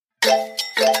Hey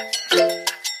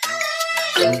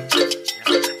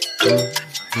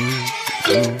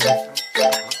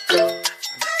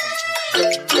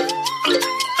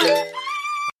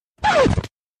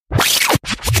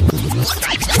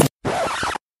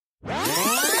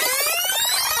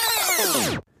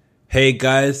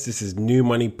guys, this is New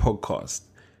Money Podcast,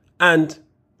 and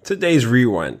today's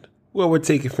Rewind, where we're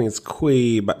taking things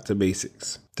way back to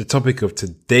basics. The topic of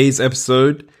today's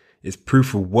episode is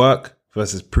proof of work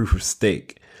versus proof of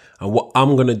stake. And what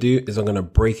I'm going to do is I'm going to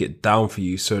break it down for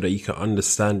you so that you can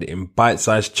understand it in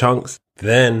bite-sized chunks.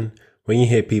 Then, when you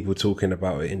hear people talking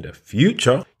about it in the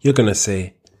future, you're going to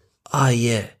say,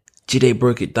 yeah, Jide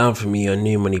broke it down for me on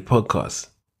New Money Podcast.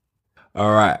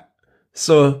 Alright,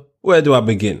 so where do I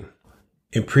begin?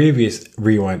 In previous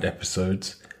Rewind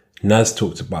episodes, Naz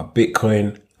talked about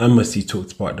Bitcoin and Musi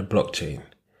talked about the blockchain.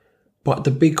 But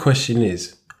the big question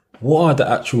is, what are the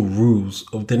actual rules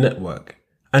of the network?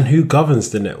 And who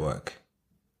governs the network?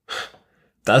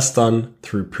 That's done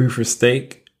through proof of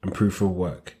stake and proof of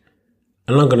work.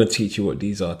 And I'm going to teach you what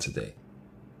these are today.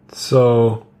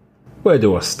 So, where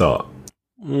do I start?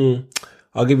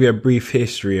 I'll give you a brief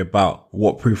history about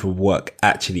what proof of work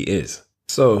actually is.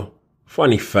 So,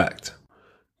 funny fact.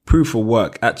 Proof of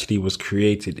work actually was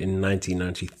created in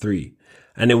 1993,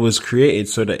 and it was created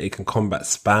so that it can combat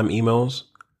spam emails.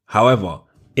 However,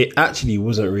 it actually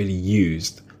wasn't really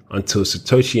used until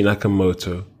Satoshi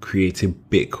Nakamoto created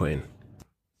Bitcoin.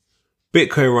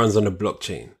 Bitcoin runs on the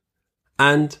blockchain,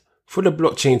 and for the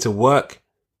blockchain to work,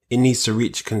 it needs to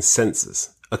reach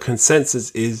consensus. A consensus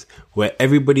is where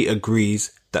everybody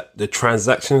agrees that the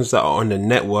transactions that are on the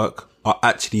network are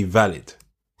actually valid.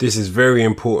 This is very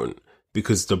important,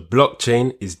 because the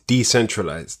blockchain is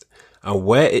decentralized, and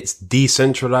where it's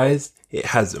decentralized, it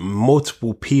has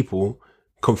multiple people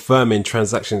confirming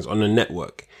transactions on the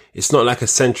network. It's not like a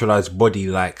centralized body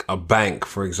like a bank,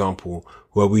 for example,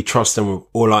 where we trust them with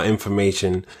all our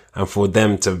information and for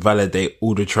them to validate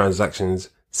all the transactions,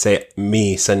 say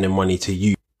me sending money to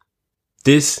you.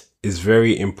 This is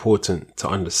very important to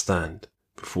understand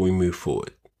before we move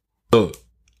forward. So,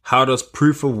 how does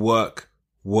proof of work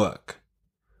work?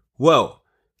 Well,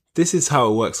 this is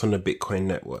how it works on the Bitcoin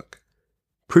network.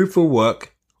 Proof of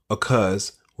work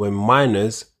occurs when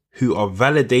miners who are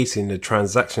validating the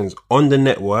transactions on the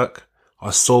network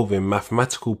are solving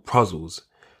mathematical puzzles,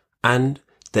 and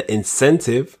the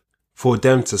incentive for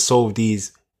them to solve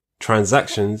these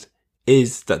transactions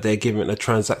is that they're given a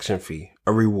transaction fee,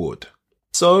 a reward.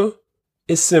 So,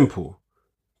 it's simple.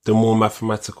 The more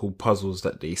mathematical puzzles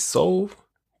that they solve,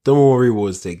 the more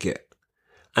rewards they get.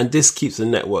 And this keeps the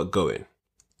network going.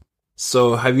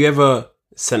 So have you ever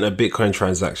sent a Bitcoin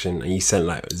transaction and you sent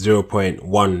like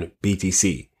 0.1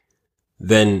 BTC?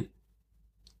 Then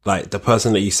like the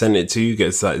person that you send it to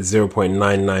gets like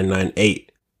 0.9998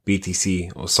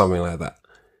 BTC or something like that.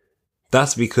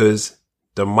 That's because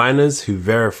the miners who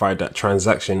verified that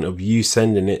transaction of you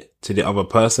sending it to the other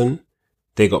person,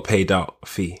 they got paid out a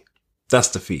fee. That's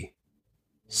the fee.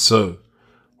 So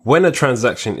when a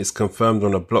transaction is confirmed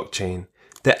on a blockchain,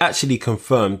 they're actually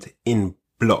confirmed in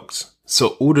blocks.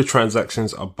 So all the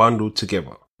transactions are bundled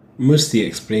together. Musti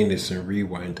explained this in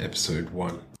Rewind episode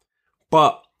 1.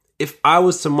 But if I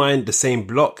was to mine the same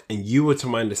block and you were to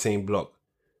mine the same block,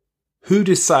 who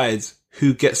decides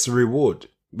who gets the reward?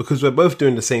 Because we're both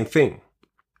doing the same thing.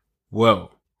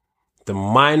 Well, the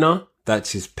miner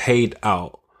that is paid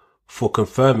out for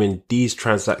confirming these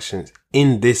transactions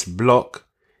in this block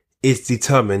is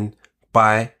determined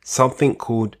by something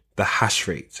called the hash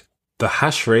rate. The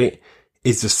hash rate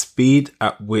is the speed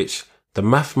at which the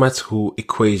mathematical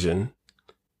equation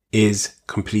is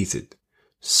completed.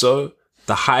 So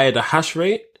the higher the hash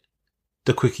rate,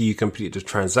 the quicker you complete the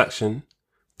transaction,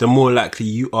 the more likely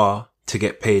you are to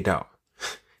get paid out.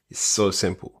 It's so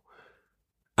simple.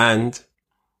 And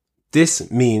this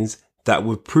means that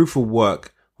with proof of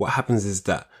work, what happens is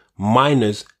that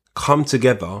miners come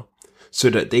together so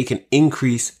that they can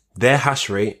increase their hash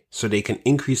rate, so they can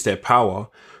increase their power,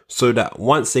 so that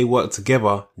once they work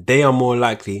together, they are more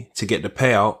likely to get the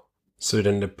payout. So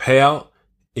then the payout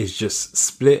is just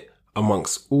split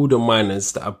amongst all the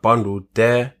miners that have bundled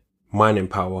their mining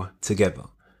power together.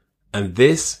 And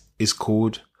this is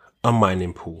called a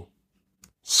mining pool.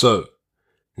 So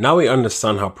now we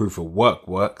understand how proof of work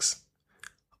works.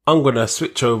 I'm going to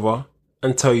switch over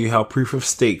and tell you how proof of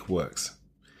stake works,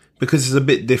 because it's a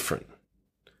bit different.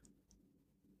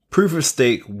 Proof of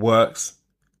stake works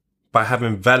by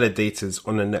having validators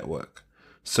on the network.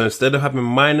 So instead of having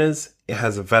miners, it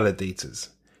has validators.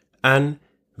 And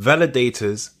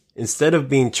validators, instead of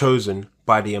being chosen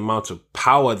by the amount of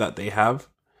power that they have,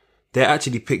 they're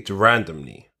actually picked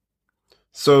randomly.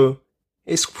 So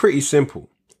it's pretty simple.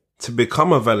 To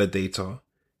become a validator,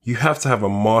 you have to have a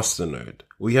master node,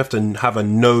 or you have to have a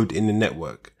node in the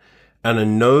network. And a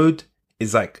node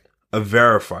is like a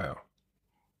verifier.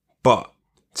 But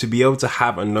to be able to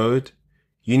have a node,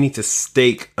 you need to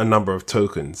stake a number of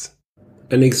tokens.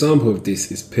 An example of this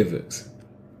is Pivx.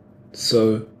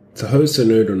 So to host a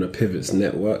node on a Pivx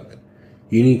network,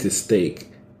 you need to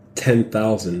stake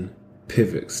 10,000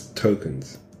 Pivx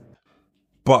tokens.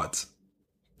 But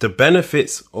the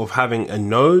benefits of having a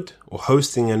node or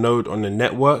hosting a node on the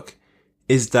network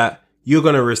is that you're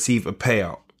going to receive a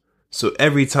payout. So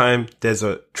every time there's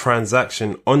a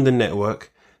transaction on the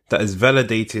network that is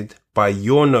validated by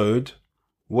your node,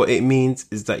 what it means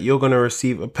is that you're going to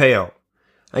receive a payout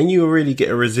and you will really get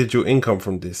a residual income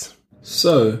from this.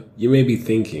 So you may be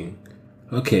thinking,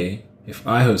 okay, if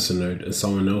I host a node and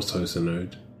someone else hosts a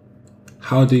node,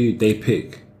 how do they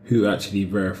pick who actually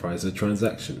verifies a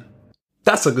transaction?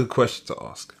 That's a good question to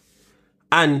ask.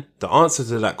 And the answer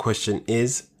to that question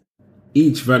is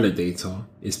each validator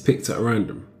is picked at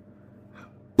random.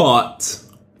 But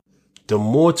the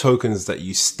more tokens that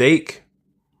you stake,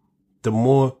 the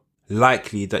more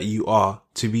likely that you are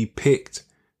to be picked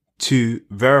to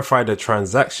verify the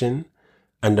transaction,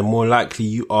 and the more likely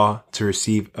you are to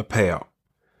receive a payout.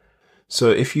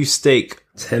 So if you stake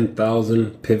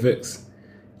 10,000 Pivx,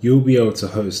 you'll be able to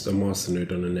host a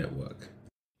masternode on a network.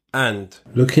 And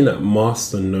looking at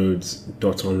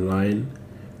masternodes.online,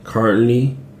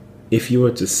 currently, if you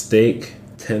were to stake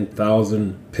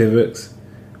 10,000 Pivx,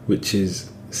 which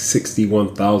is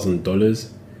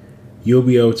 $61,000, you'll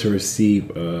be able to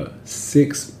receive a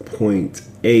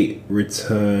 6.8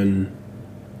 return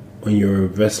on your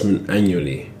investment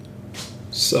annually.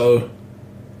 So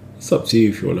it's up to you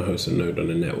if you want to host a node on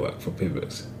a network for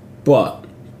Pivx. But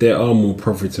there are more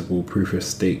profitable proof of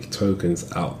stake tokens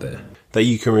out there that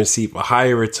you can receive a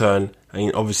higher return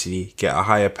and obviously get a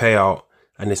higher payout,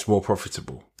 and it's more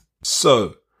profitable.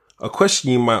 So a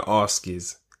question you might ask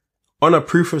is, on a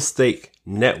proof of stake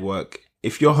network,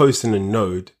 if you're hosting a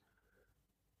node,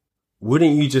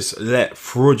 wouldn't you just let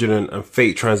fraudulent and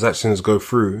fake transactions go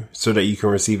through so that you can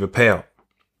receive a payout?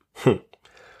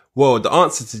 Well, the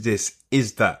answer to this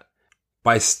is that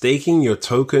by staking your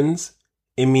tokens,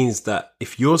 it means that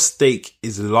if your stake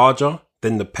is larger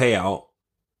than the payout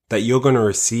that you're going to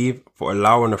receive for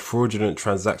allowing a fraudulent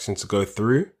transaction to go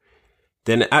through,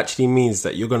 then it actually means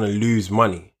that you're going to lose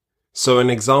money. So an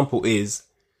example is,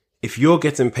 if you're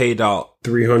getting paid out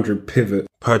 300 Pivx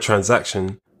per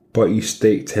transaction, but you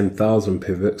stake 10,000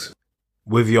 Pivx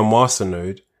with your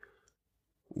masternode,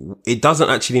 it doesn't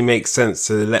actually make sense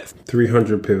to let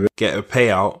 300 Pivx get a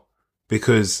payout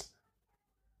because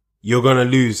you're going to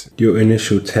lose your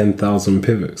initial 10,000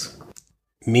 Pivx.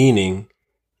 Meaning,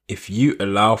 if you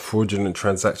allow fraudulent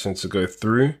transactions to go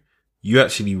through, you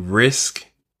actually risk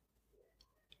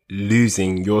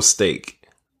losing your stake.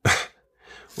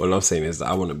 What I'm saying is that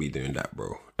I want to be doing that,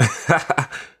 bro.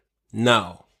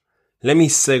 Now, let me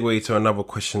segue to another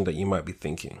question that you might be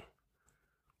thinking.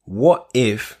 What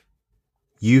if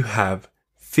you have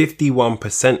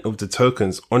 51% of the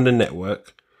tokens on the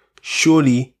network?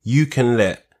 Surely you can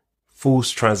let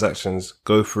false transactions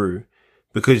go through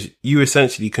because you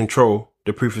essentially control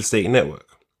the proof of stake network.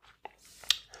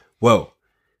 Well,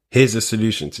 here's a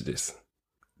solution to this.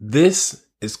 This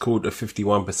is called a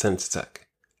 51% attack.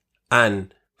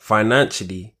 And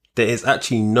financially, there is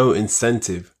actually no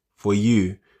incentive for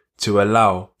you to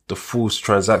allow the false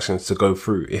transactions to go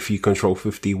through if you control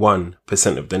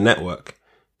 51% of the network,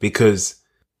 because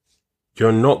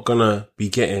you're not going to be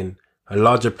getting a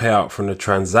larger payout from the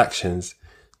transactions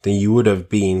than you would have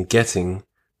been getting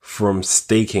from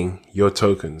staking your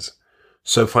tokens.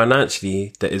 So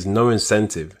financially, there is no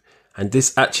incentive, and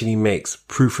this actually makes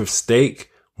proof of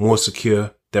stake more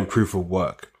secure than proof of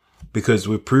work. Because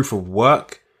with proof of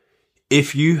work,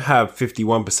 if you have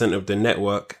 51% of the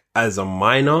network as a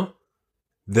miner,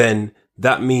 then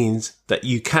that means that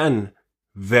you can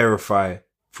verify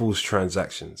false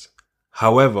transactions.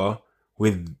 However,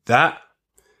 with that,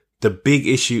 the big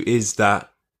issue is that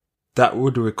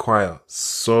would require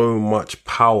so much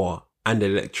power and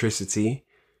electricity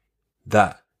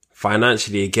that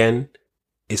financially, again,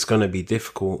 it's going to be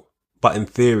difficult. But in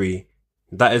theory,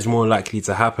 that is more likely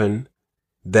to happen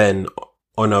than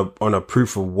on a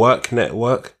proof of work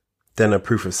network than a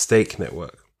proof of stake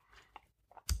network.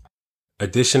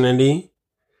 Additionally,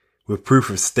 with proof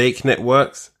of stake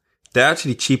networks, they're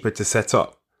actually cheaper to set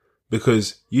up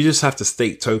because you just have to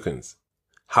stake tokens.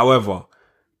 However,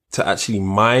 to actually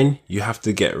mine, you have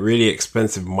to get really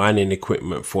expensive mining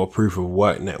equipment for a proof of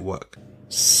work network.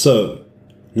 So,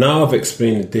 Now I've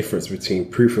explained the difference between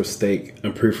proof of stake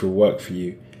and proof of work for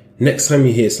you. Next time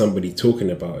you hear somebody talking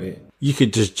about it, you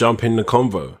could just jump in the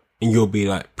convo and you'll be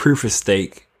like, proof of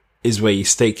stake is where you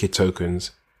stake your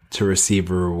tokens to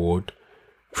receive a reward.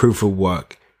 Proof of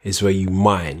work is where you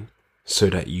mine so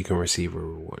that you can receive a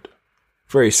reward.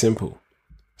 Very simple.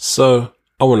 So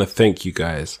I want to thank you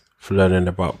guys for learning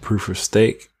about proof of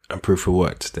stake and proof of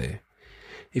work today.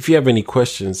 If you have any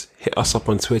questions, hit us up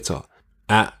on Twitter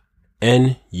at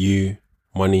NU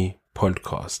Money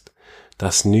Podcast.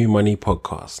 That's New Money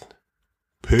Podcast.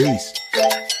 Peace.